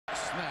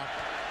snap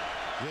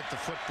with the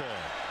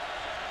football.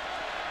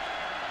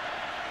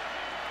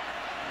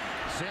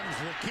 Sims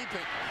will keep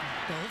it.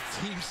 Both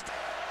teams.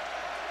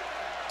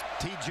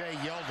 T.J.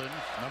 Yeldon,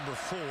 number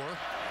 4,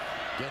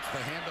 gets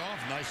the handoff.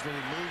 Nice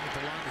little move at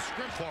the line of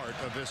scrimmage part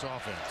of this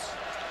offense.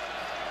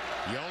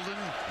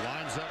 Yeldon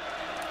lines up.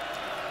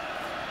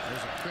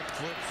 There's a quick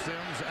flip.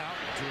 Sims out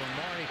to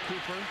Amari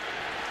Cooper.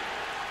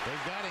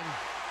 They've got him.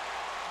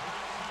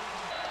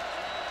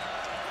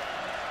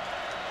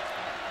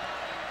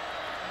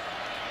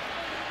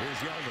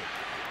 Here's Yeldon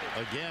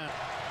again.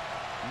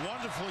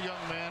 Wonderful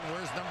young man.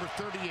 Wears number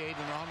 38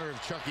 in honor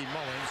of Chucky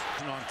Mullins.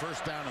 And on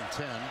first down and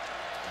 10.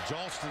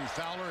 Jalston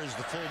Fowler is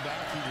the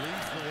fullback. He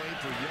leads the way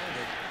for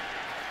Yeldon.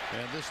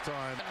 And this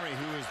time, Henry,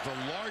 who is the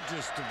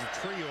largest of the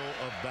trio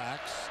of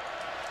backs,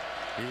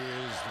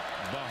 is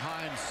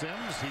behind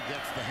Sims. He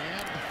gets the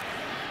hand.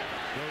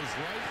 Goes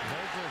right.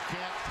 Vogel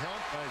can't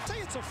help. I'd say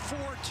it's a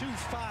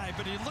 4-2-5,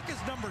 but you look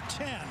at number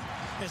 10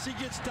 as he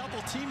gets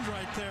double teamed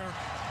right there.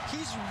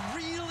 He's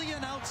really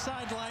an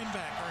outside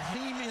linebacker.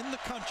 Team in the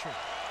country.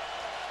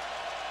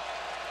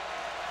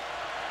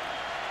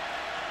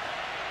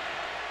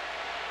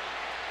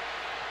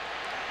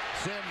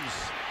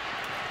 Sims.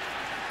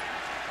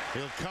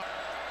 He'll come.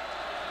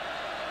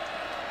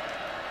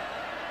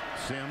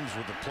 Sims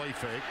with the play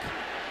fake.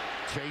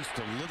 Chased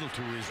a little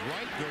to his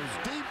right.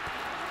 Goes deep.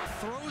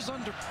 Throws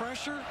under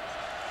pressure.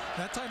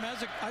 That time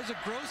Isaac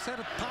Gross had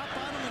a pop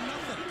on him and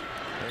nothing.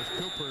 There's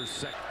Cooper's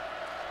second.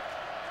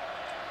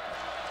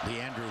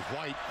 Andrew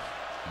White,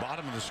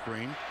 bottom of the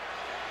screen.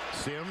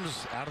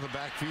 Sims out of the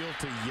backfield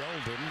to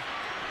Yeldon.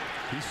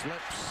 He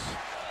slips.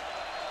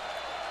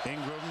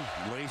 Ingram,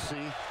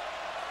 Lacey.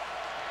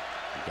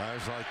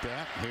 Guys like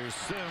that. Here's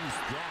Sims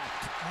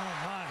dropped. Oh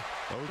my.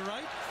 Oh.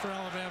 Right for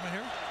Alabama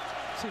here.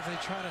 See if they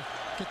try to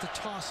get the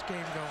toss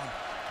game going.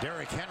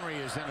 Derrick Henry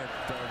is in at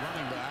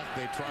running back.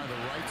 They try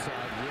the right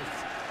side with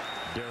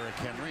Derrick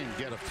Henry and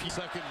get a few.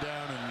 Second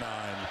down and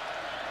 9.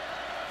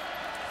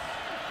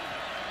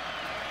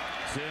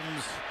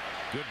 Sims,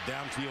 good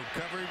downfield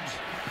coverage.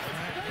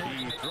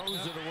 He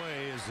throws it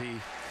away as he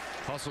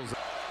hustles.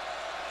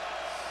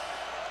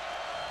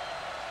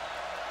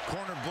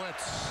 Corner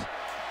blitz.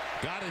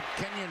 Got it.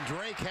 Kenyon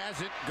Drake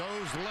has it.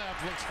 Goes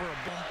left. Looks for a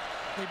ball.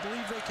 They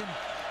believe they can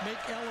make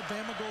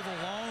Alabama go the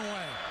long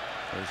way.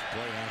 There's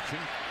play action.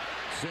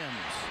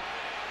 Sims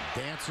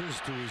dances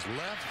to his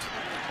left.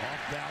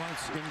 Off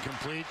balance.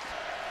 Incomplete.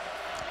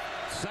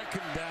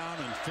 Second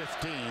down and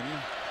 15.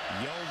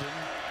 Yeldon.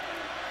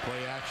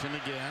 Play action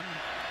again.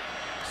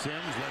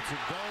 Sims lets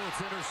it go.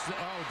 It's intercepted.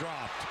 Oh,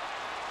 dropped.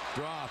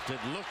 Dropped. It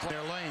looked like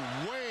they're laying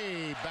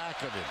way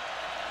back of him.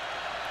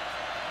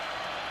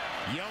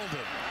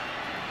 Yeldon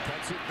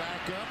cuts it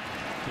back up.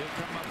 He'll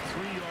come up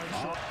 3 yards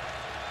short.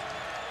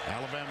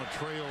 Alabama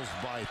trails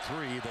by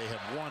 3. They have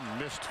one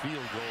missed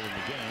field goal in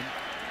the game.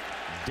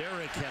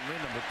 Derrick Henry,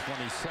 number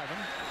 27.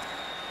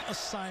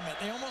 Assignment.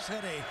 They almost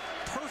had a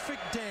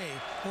perfect day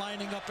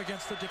lining up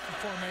against the different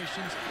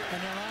formations,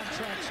 and they're on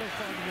track so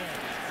far today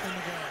in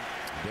the game.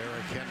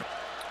 Derrick Henry.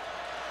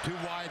 2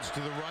 wides to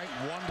the right,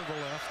 1 to the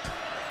left.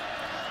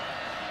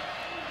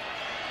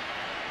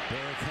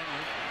 Derrick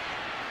Henry.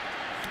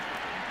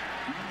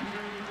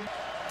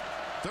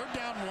 Third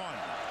down 1.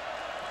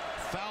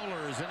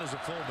 Fowler is in as a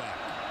fullback.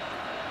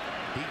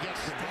 He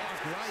gets the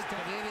block right,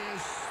 but it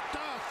is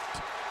stuffed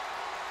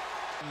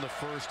in the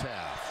first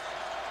half.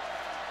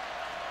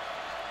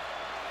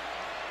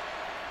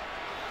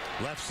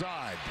 Left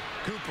side,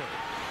 Cooper.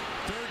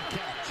 Third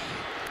catch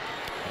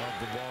of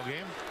the ball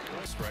game.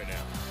 Right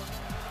now.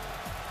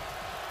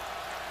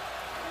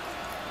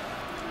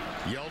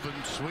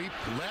 Yeldon sweep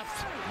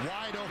left,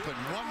 wide open,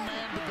 1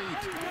 man to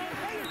beat.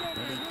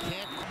 And he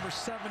can't. Number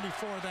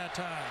 74 that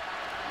time.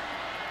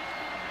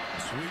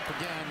 Sweep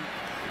again.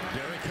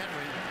 Derrick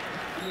Henry.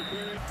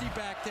 Empty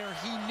back there.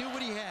 He knew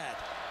what he had.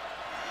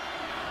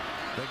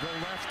 They go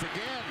left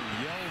again.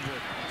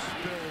 Yeldon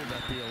spilled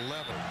at the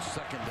 11.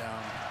 Second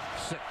down,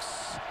 6.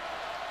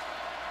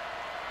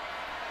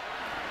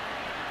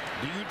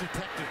 Do you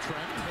detect a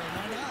trend?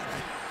 Why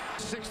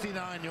not?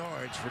 69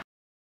 yards for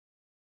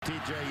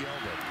T.J.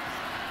 Yeldon.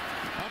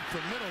 Up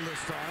the middle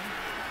this time.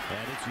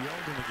 And it's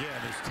Yeldon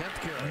again, his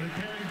 10th carry.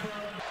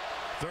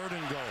 Third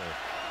and goal.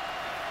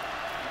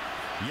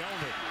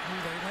 Yeldon.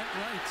 They went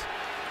right.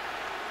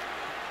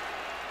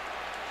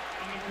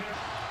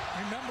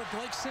 Remember,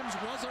 Blake Sims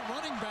was a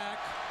running back.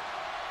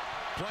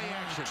 Play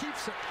action.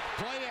 Keeps it.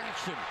 Play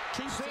action.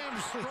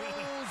 Sims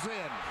strolls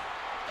in.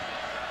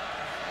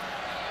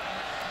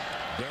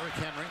 Derrick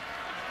Henry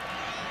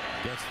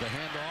gets the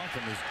handoff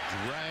and is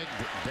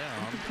dragged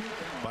down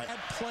by bad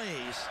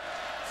plays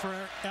for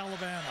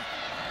Alabama.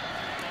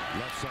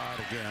 Left side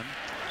again.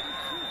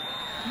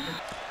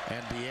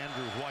 And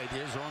Andrew White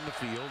is on the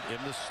field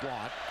in the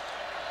slot.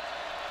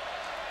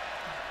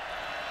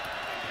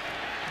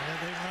 Yeah,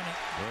 they run it.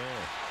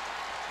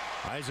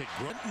 Oh. Isaac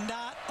Gross.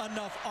 Not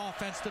enough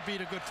offense to beat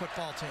a good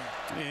football team.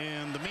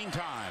 In the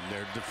meantime,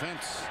 their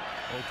defense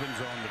opens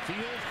on the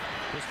field.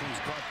 This one's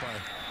caught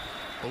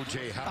by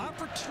O.J. Howard.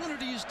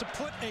 Opportunities to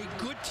put a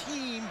good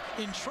team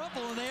in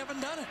trouble, and they haven't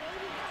done it.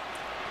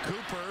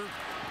 Cooper.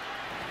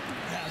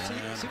 Yeah,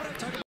 see what I'm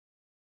talking about?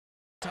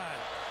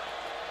 Time.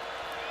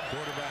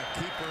 Quarterback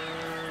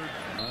keeper.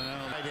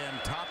 Right end,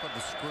 top of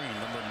the screen,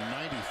 number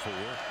 94.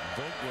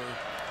 Vogler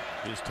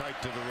is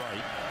tight to the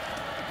right.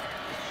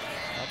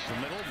 Up the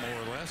middle,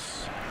 more or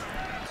less.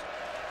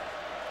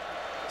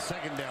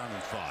 Second down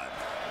and 5.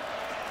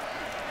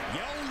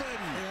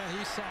 Yeldon. Yeah,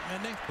 he's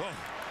something, isn't he? Oh.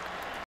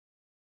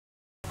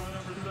 I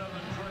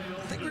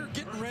think we were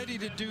getting ready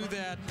to do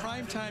that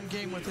primetime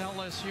game with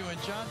LSU,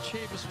 and John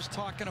Chavis was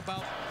talking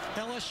about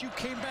LSU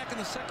came back in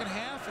the second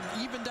half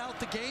and evened out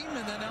the game,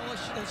 and then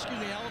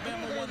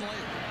Alabama won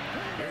late.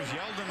 Here's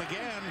Yeldon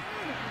again.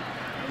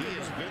 He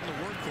has been the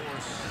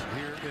workhorse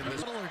here in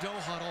this huddle or no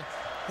huddle.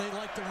 They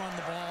like to run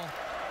the ball,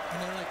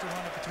 and they like to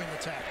run it between the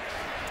tackles.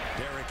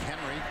 Derrick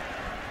Henry,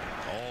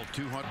 all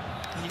 200.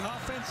 The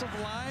offensive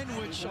line,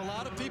 which a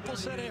lot of people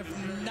said if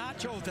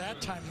Nacho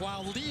that time,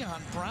 while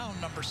Leon Brown,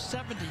 number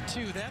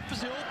 72, that was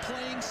still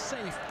playing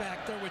safe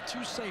back there with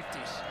 2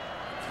 safeties.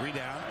 3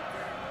 down.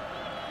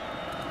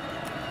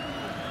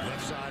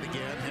 Left side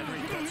again.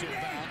 Henry cuts it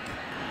back.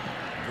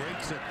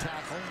 Breaks a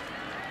tackle.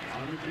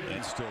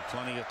 And still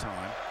plenty of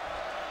time.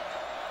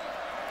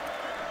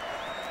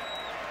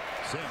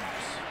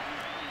 Sims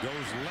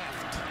goes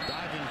left.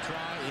 Diving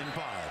try in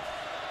 5.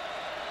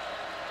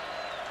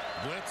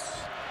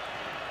 Blitz.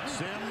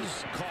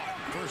 Sims caught.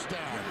 First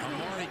down.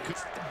 Amari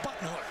Cooper.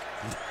 Button hook.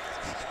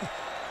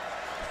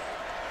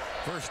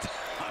 First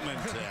time in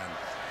 10.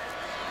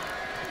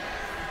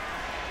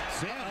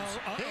 Sims.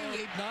 Not a good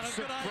idea. Not a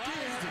good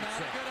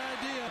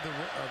idea.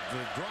 Of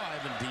the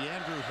drive, and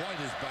DeAndrew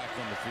White is back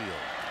on the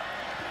field.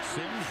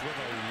 Sims with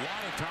a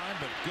lot of time,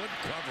 but good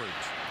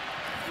coverage.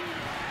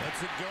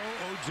 Lets it go.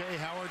 O.J.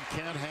 Howard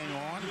can't hang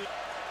on.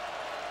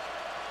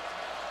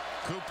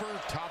 Cooper,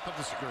 top of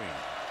the screen.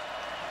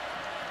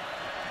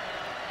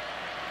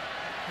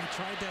 He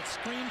tried that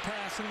screen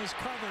pass and was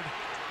covered.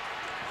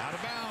 Out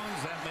of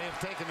bounds. That may have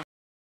taken him.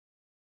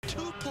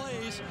 2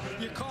 plays,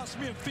 you cost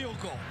me a field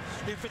goal.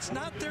 If it's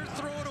not there,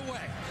 throw it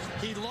away.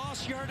 He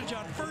lost yardage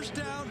on first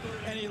down,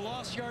 and he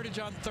lost yardage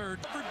on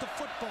third. Covered the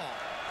football.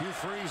 Hugh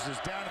Freeze is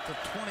down at the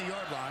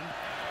 20-yard line.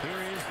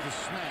 Here is the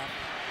snap.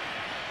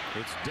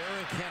 It's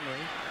Derrick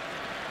Henry.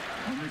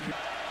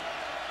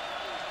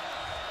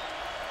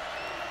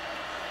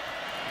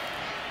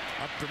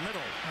 Up the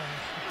middle.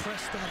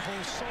 Pressed that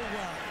hole so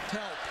well.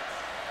 Help.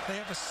 They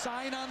have a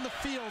sign on the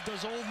field,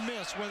 does Ole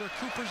Miss, whether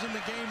Cooper's in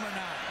the game or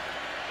not.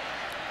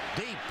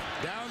 Deep,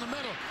 down the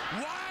middle,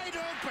 wide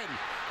open.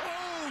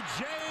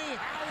 O.J.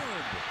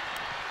 Howard.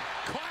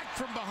 Caught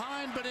from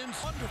behind, but in.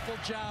 Wonderful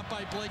job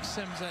by Blake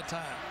Sims that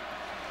time.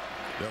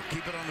 They'll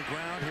keep it on the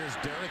ground. Here's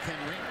Derrick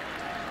Henry.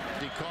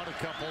 He caught a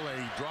couple, and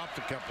he dropped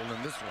a couple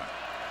in this one.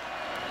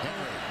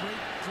 Henry.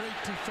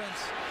 Great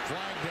defense.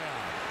 Flag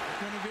down.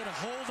 Going to get a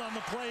hold on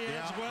the play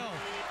as well.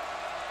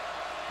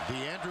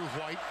 DeAndrew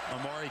White,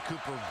 Amari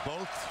Cooper,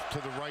 both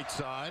to the right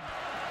side.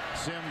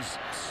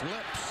 Sims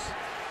slips.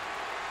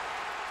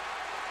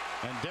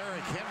 And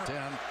Derrick Henry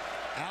down.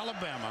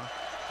 Alabama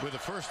with a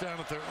first down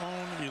at their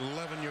own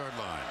 11-yard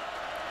line.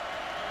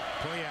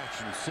 Play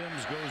action.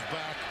 Sims goes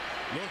back.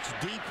 Looks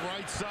deep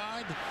right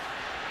side.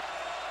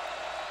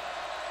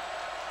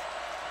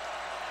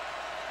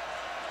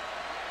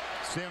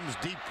 Sims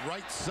deep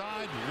right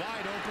side.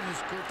 Wide open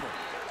is Cooper.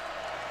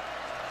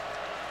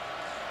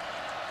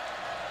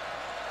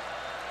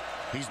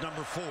 He's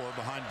number 4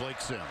 behind Blake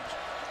Sims.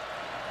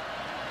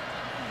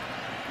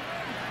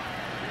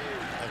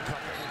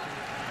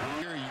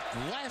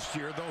 Last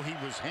year, though, he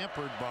was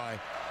hampered by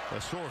a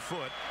sore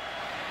foot.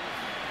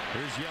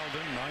 Here's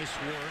Yeldon. Nice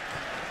work.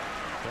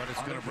 But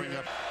it's going to bring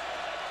up.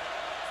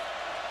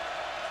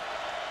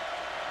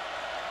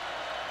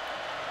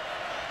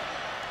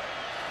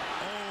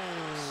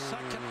 Oh.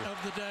 Second of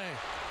the day.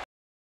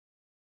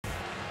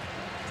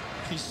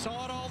 He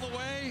saw it all the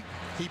way.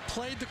 He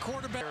played the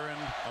quarterback.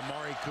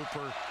 Amari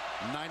Cooper,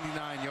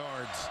 99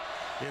 yards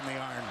in the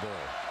Iron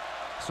Bowl.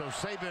 So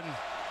Saban,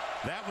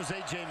 that was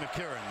A.J.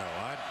 McCarron,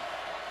 though.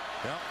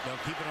 Well, they'll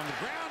keep it on the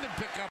ground and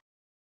pick up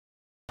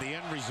the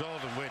end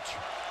result in which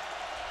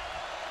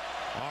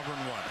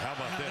Auburn won. How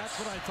about this? That's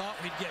what I thought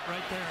we'd get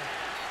right there.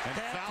 And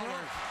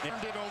Fowler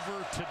turned it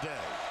over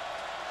today.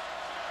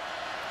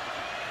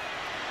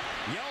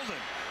 Yeldon.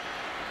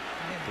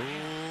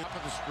 Top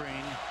of the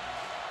screen.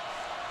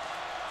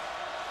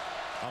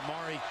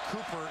 Amari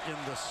Cooper in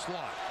the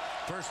slot.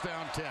 First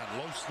down 10.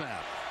 Low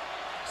snap.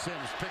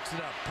 Sims picks it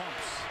up.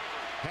 Pumps.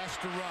 Has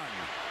to run.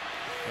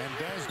 And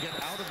does get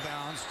out of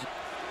bounds.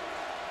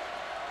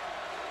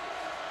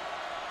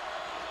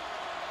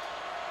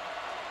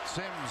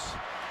 Sims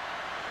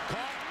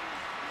caught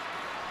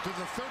to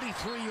the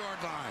 33-yard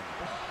line.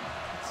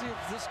 Let's see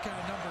if this guy,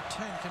 number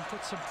 10, can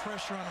put some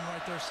pressure on him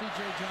right there. C.J.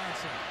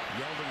 Johnson.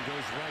 Yeldon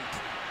goes right.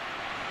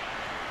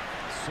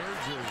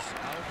 Surges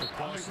out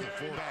across the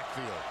full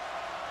backfield.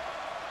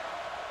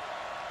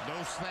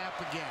 No snap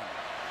again.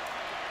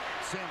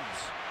 Sims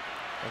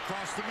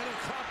across the middle,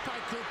 caught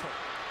by Cooper.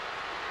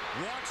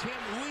 Watch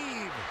him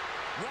weave.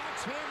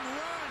 Watch him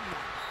run.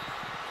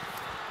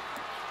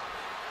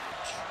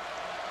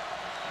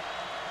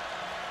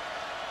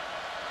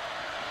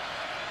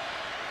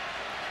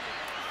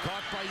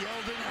 Caught by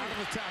Yeldon, out of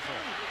the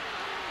tackle.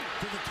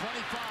 To the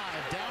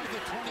 25, down to the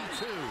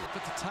 22.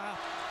 At the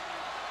top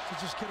to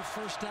just get a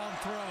first down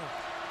throw.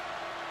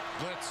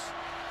 Blitz.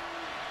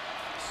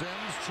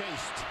 Sims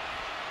chased.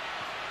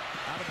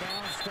 Out of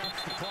bounds,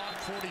 stops the clock,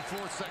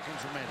 44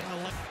 seconds remaining.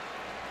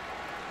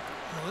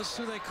 Well, this is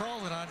who they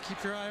called it on.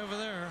 Keep your eye over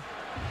there.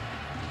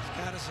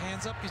 He's got his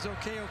hands up. He's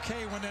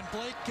okay. When then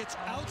Blake gets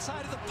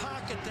outside of the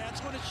pocket,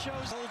 that's when it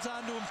shows. Holds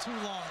on to him too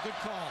long. Good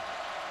call.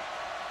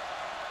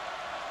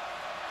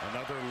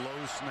 Another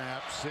low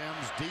snap.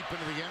 Sims deep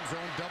into the end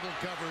zone. Double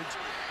coverage.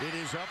 It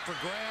is up for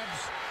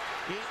grabs.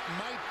 It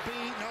might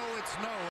be. No, it's no.